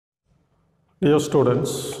Dear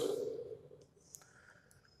students,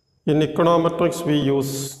 in econometrics we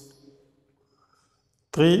use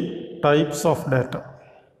three types of data,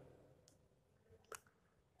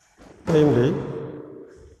 namely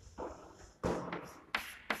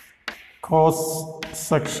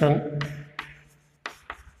cross-section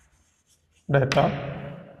data,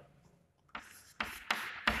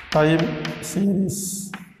 time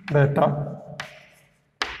series data,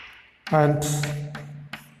 and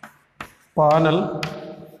panel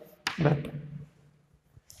data.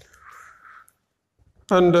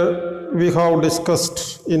 And we have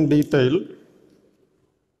discussed in detail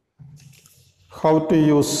how to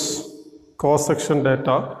use cross-section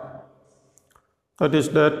data, that is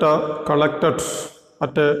data collected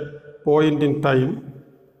at a point in time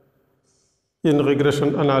in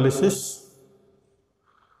regression analysis,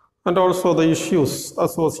 and also the issues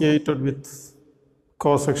associated with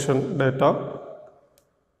cross-section data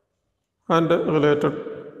and related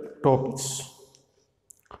topics.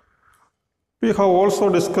 We have also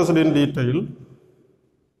discussed in detail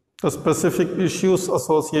the specific issues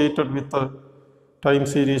associated with the time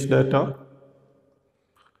series data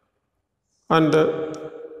and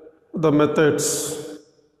the methods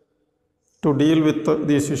to deal with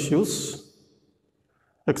these issues,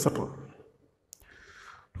 etc.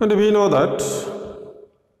 And we know that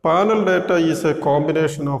panel data is a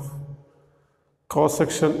combination of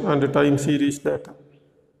cross-section and time series data.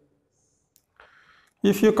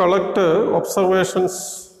 If you collect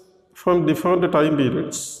observations from different time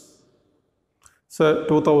periods, say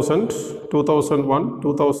 2000, 2001,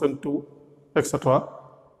 2002, etc.,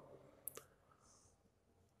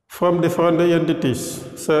 from different entities,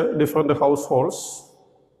 say different households,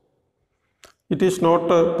 it is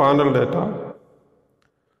not a panel data.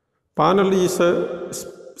 Panel is a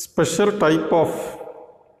special type of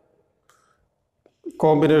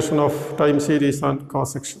combination of time series and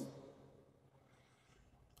cross-section.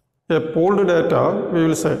 A pooled data, we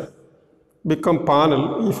will say, become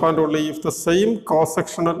panel if and only if the same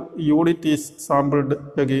cross-sectional unit is sampled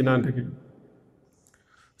again and again.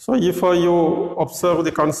 So if you observe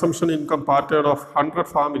the consumption income pattern of 100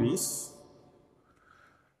 families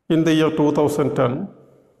in the year 2010,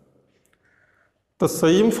 the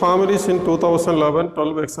same families in 2011,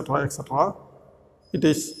 12, etc., etc., it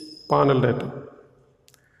is panel data.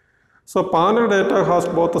 So panel data has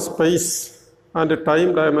both space and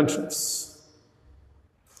time dimensions.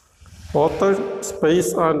 Both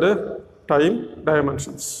space and time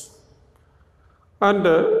dimensions. And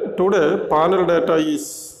today panel data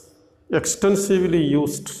is extensively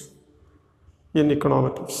used in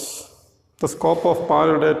econometrics. The scope of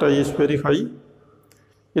panel data is very high.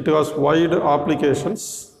 It has wide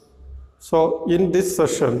applications. So in this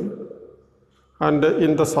session and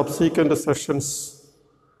in the subsequent sessions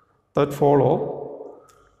that follow,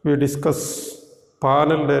 we discuss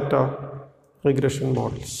panel data regression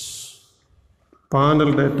models.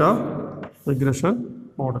 Panel data regression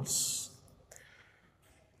models.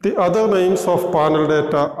 The other names of panel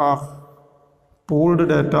data are pooled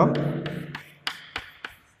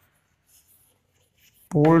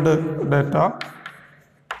data,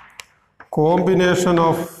 combination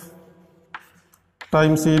of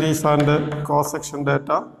time series and cross-section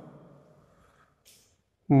data,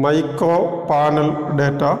 micro panel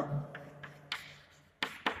data,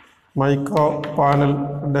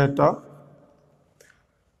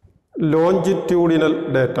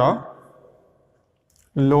 longitudinal data,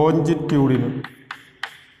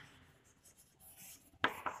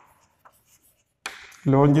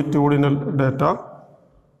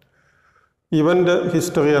 event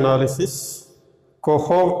history analysis,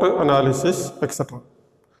 cohort analysis, etc.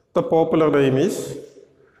 The popular name is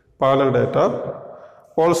panel data.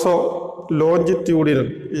 Also, longitudinal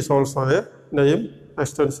is also a name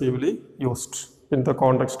extensively used in the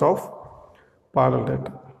context of panel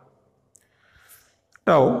data.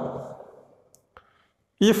 Now,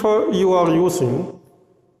 if you are using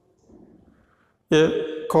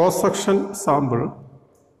a cross-section sample,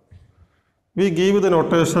 we give the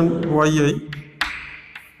notation yi,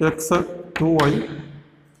 x 2y,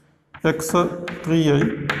 x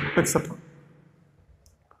 3y, etc.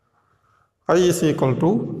 I is equal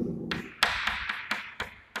to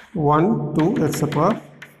 1, 2, etc.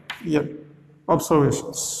 n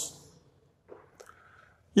observations.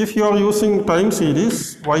 If you are using time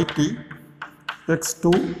series yt,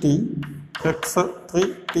 x2t,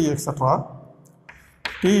 x3t, etc.,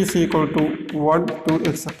 t is equal to 1, 2,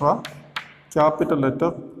 etc., capital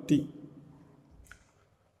letter T.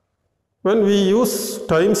 When we use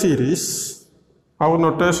time series, our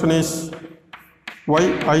notation is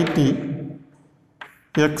yit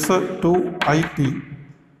x2it,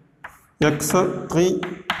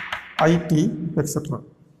 x3it, etc.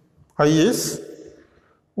 I is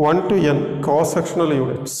 1 to n cross-sectional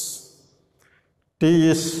units. T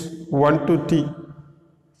is 1 to t,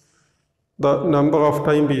 the number of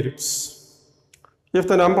time periods. If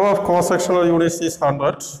the number of cross-sectional units is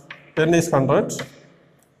 100, n is 100,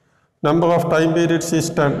 number of time periods is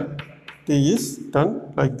 10, t is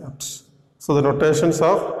 10, like that. So the notations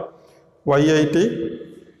are yit,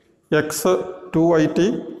 x2it,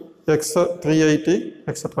 x3it,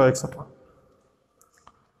 etc., etc.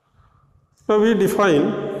 Now we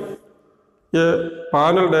define a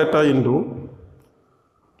panel data into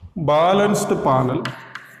balanced panel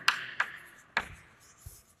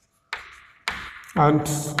and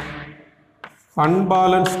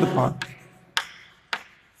unbalanced panel.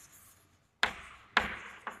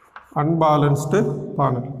 Unbalanced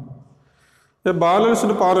panel. A balanced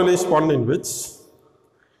panel is one in which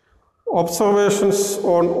observations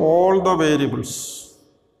on all the variables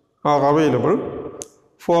are available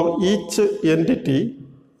for each entity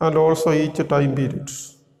and also each time period.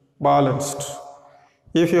 Balanced.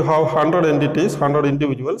 If you have 100 entities, 100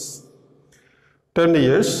 individuals, 10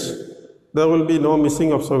 years, there will be no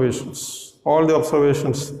missing observations. All the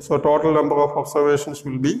observations, so total number of observations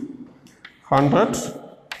will be 100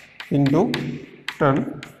 into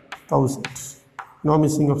 10,000. No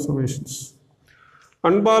missing observations.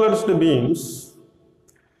 Unbalanced means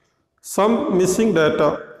some missing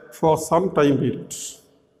data for some time periods.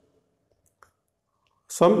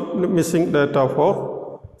 Some missing data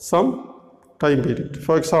for some time period.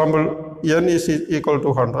 For example, n is equal to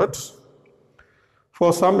 100.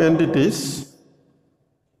 For some entities,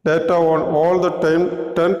 data on all the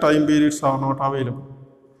 10 time periods are not available.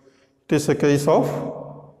 It is a case of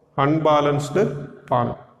unbalanced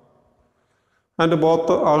panel. And both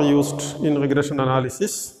are used in regression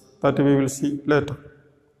analysis that we will see later.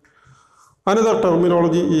 Another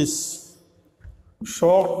terminology is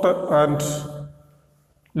short and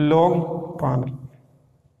long panel.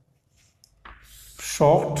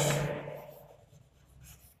 Short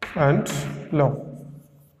and long.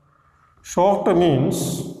 Short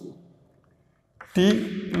means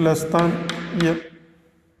t less than n.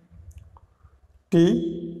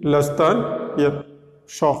 T less than n.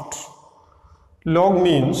 Short. Long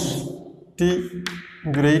means t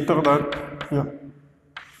greater than n.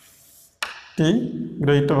 T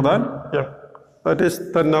greater than n. That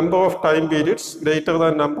is the number of time periods greater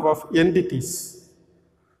than number of entities.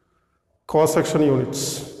 Cross-section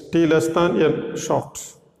units. T less than n. Short.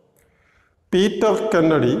 Peter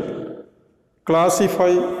Kennedy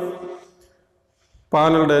classified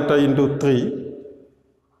panel data into three.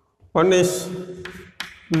 One is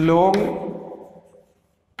long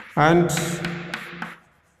and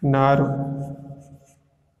narrow.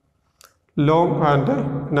 Long and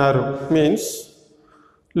narrow means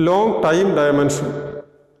long time dimension.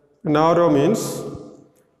 Narrow means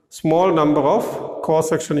small number of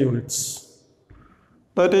cross-section units.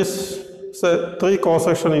 That is, say, 3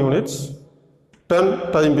 cross-section units,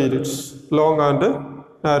 10 time periods, long and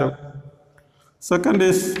narrow. Second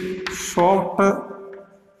is short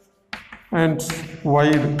and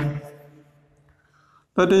wide.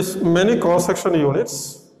 That is, many cross-section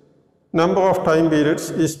units, number of time periods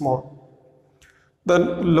is small.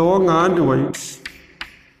 Then long and wide.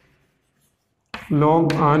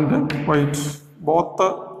 Long and wide. Both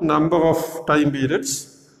the number of time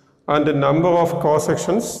periods and the number of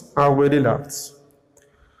cross-sections are very large.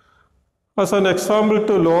 As an example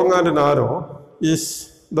to long and narrow is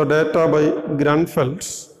the data by Grunfeld.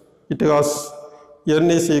 It has n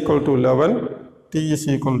is equal to 11, t is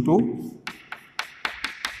equal to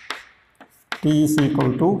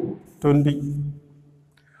 20.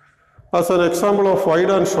 As an example of wide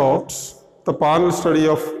and short, the panel study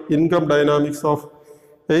of income dynamics of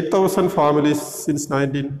 8,000 families since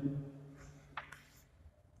 8,000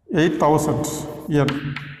 yen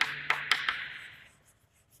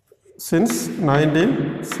since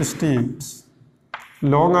 1968.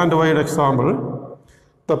 Long and wide example,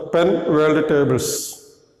 the Penn World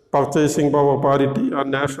Tables, purchasing power parity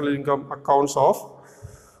and national income accounts of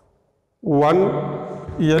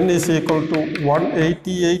n is equal to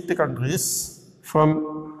 188 countries from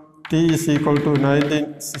t is equal to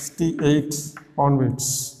 1968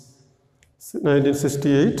 onwards.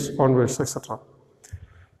 1968 onwards, etc.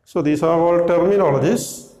 So these are all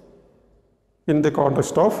terminologies in the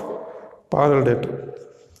context of panel data.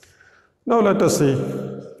 Now let us see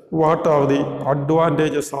what are the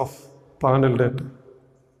advantages of panel data.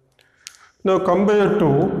 Now compared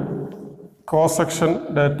to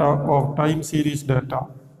cross-section data or time series data,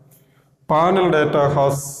 panel data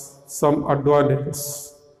has some advantages.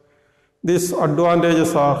 These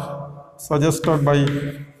advantages are suggested by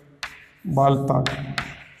Baltagi.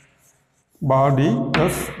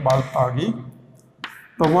 Baltagi.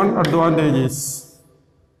 The one advantage is,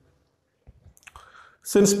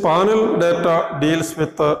 since panel data deals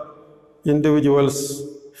with individuals,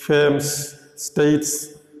 firms, states,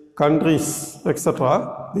 countries,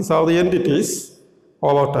 etc., these are the entities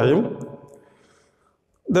over time,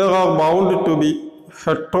 there are bound to be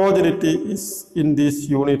heterogeneity in these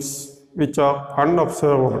units which are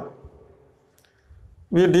unobservable.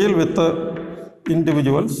 We deal with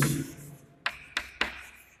individuals,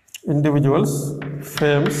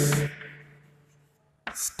 firms,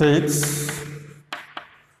 states,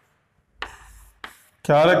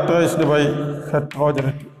 characterized by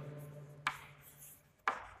heterogeneity.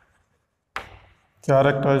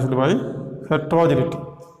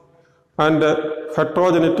 And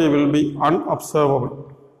heterogeneity will be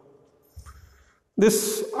unobservable. This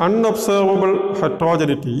unobservable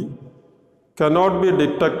heterogeneity cannot be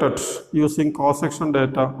detected using cross-section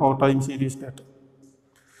data or time series data.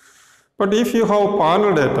 But if you have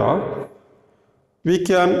panel data, we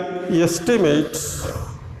can estimate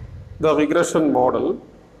the regression model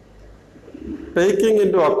taking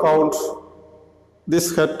into account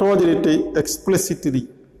this heterogeneity explicitly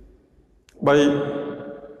by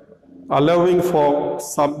allowing for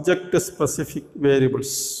subject-specific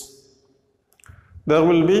variables. There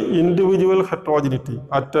will be individual heterogeneity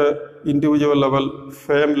at individual level,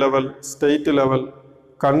 firm level, state level,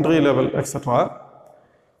 country level, etc.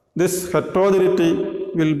 This heterogeneity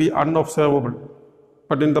will be unobservable.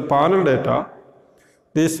 But in the panel data,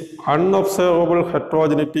 this unobservable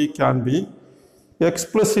heterogeneity can be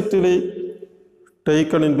explicitly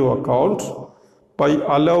taken into account by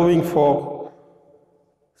allowing for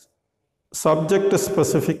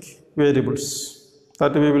subject-specific variables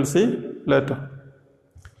that we will see later.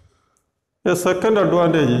 A second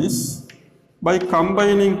advantage is, by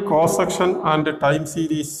combining cross-section and time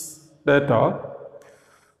series data,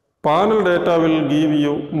 panel data will give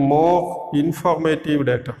you more informative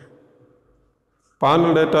data.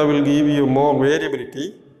 Panel data will give you more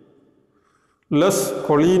variability, less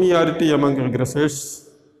collinearity among regressors,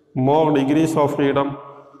 more degrees of freedom,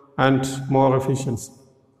 and more efficiency.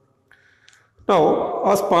 Now,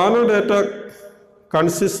 as panel data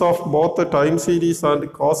consists of both the time series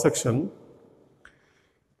and cross-section,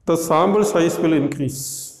 the sample size will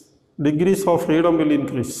increase, degrees of freedom will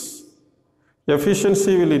increase,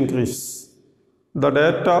 efficiency will increase, the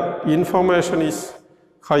data information is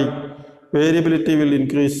high, variability will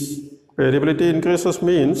increase. Variability increases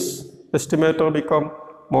means estimator become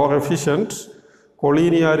more efficient,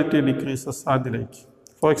 collinearity decreases and the like.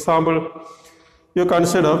 For example, you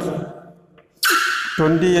consider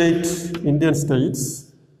 28 Indian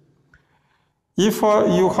states. If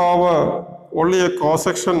you have only a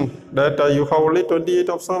cross-section data, you have only 28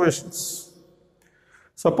 observations.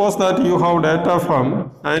 Suppose that you have data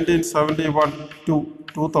from 1971 to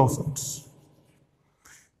 2000.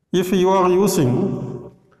 If you are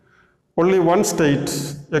using only one state,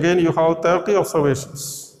 again you have 30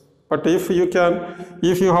 observations. But if you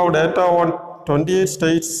have data on 28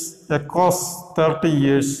 states across 30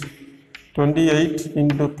 years, 28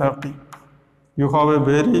 into 30, you have a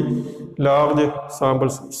very large sample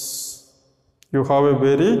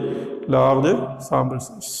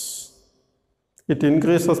size. It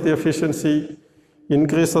increases the efficiency,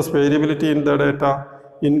 increases variability in the data,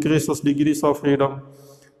 increases degrees of freedom,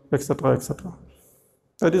 etc., etc.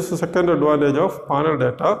 That is the second advantage of panel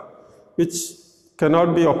data, which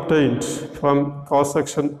cannot be obtained from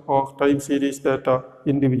cross-section or time series data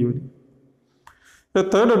individually. The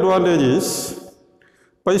third advantage is,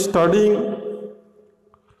 by studying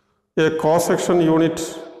a cross-section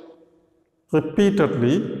unit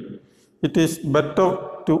repeatedly, it is better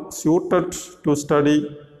suited to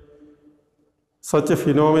study such a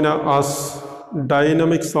phenomena as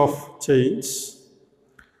dynamics of change,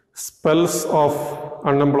 spells of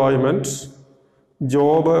unemployment,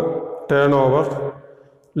 job turnover,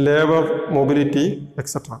 labor mobility,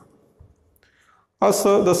 etc. As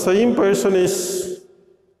the same person is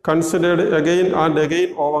considered again and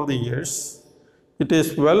again over the years, it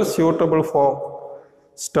is well suitable for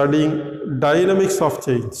studying dynamics of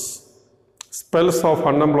change, spells of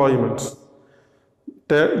unemployment,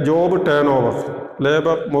 job turnover,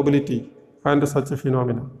 labor mobility, and such a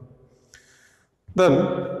phenomena. Then,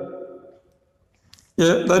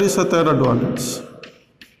 there is a third advantage.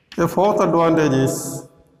 A fourth advantage is,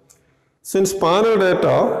 since panel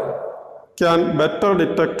data can better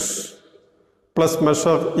detect plus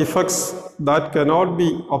measure effects that cannot be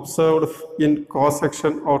observed in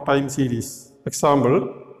cross-section or time series.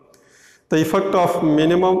 Example, the effect of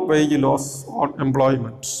minimum wage loss on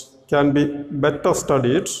employment can be better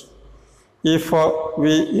studied if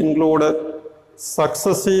we include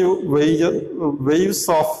successive waves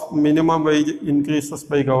of minimum wage increases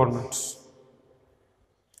by governments.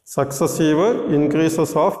 Successive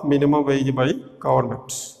increases of minimum wage by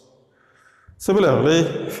governments.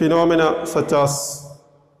 Similarly, phenomena such as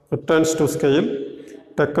returns to scale,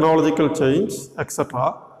 technological change,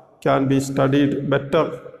 etc. can be studied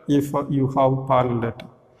better if you have panel data.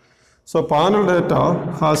 So panel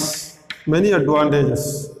data has many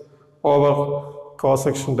advantages over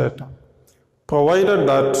cross-section data, provided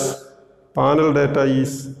that panel data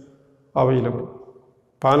is available.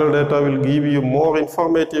 Panel data will give you more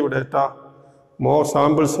informative data, more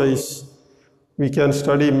sample size. We can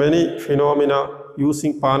study many phenomena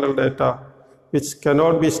using panel data which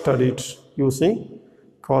cannot be studied using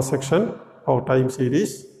cross-section or time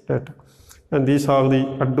series data. And these are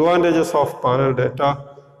the advantages of panel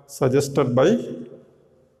data suggested by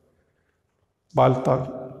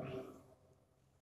Baltag.